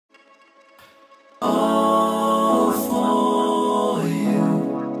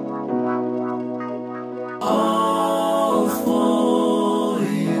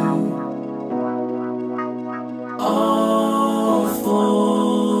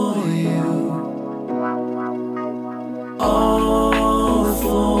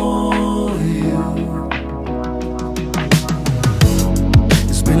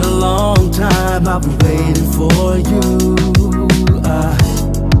time I've been waiting for you.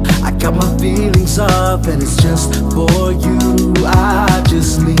 I got my feelings up and it's just for you. I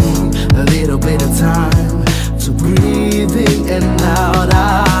just need a little bit of time to breathe in and out.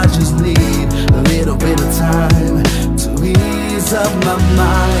 I just need a little bit of time to ease up my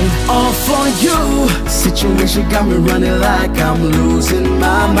mind. All for you. Situation got me running like I'm losing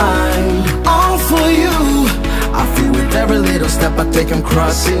my mind. All for you. I feel with every little step I take I'm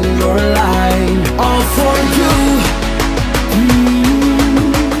crossing your line. All for you.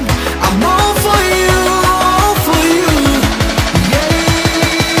 I'm all for you, all for you. Yeah,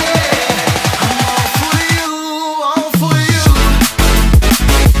 I'm all for you, all for you.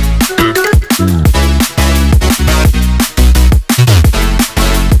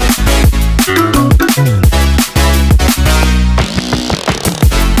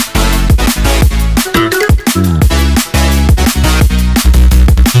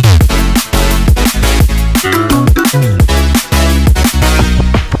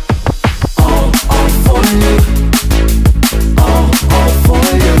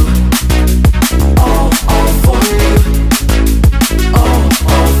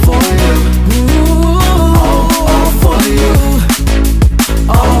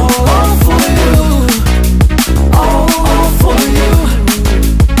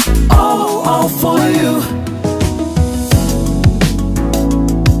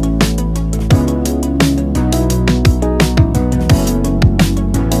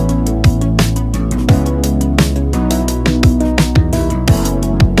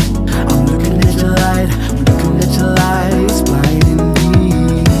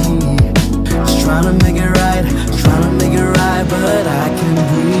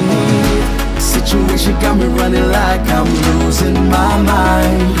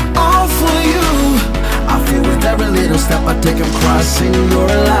 Step I take, I'm crossing your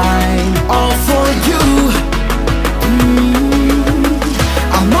line. All for you.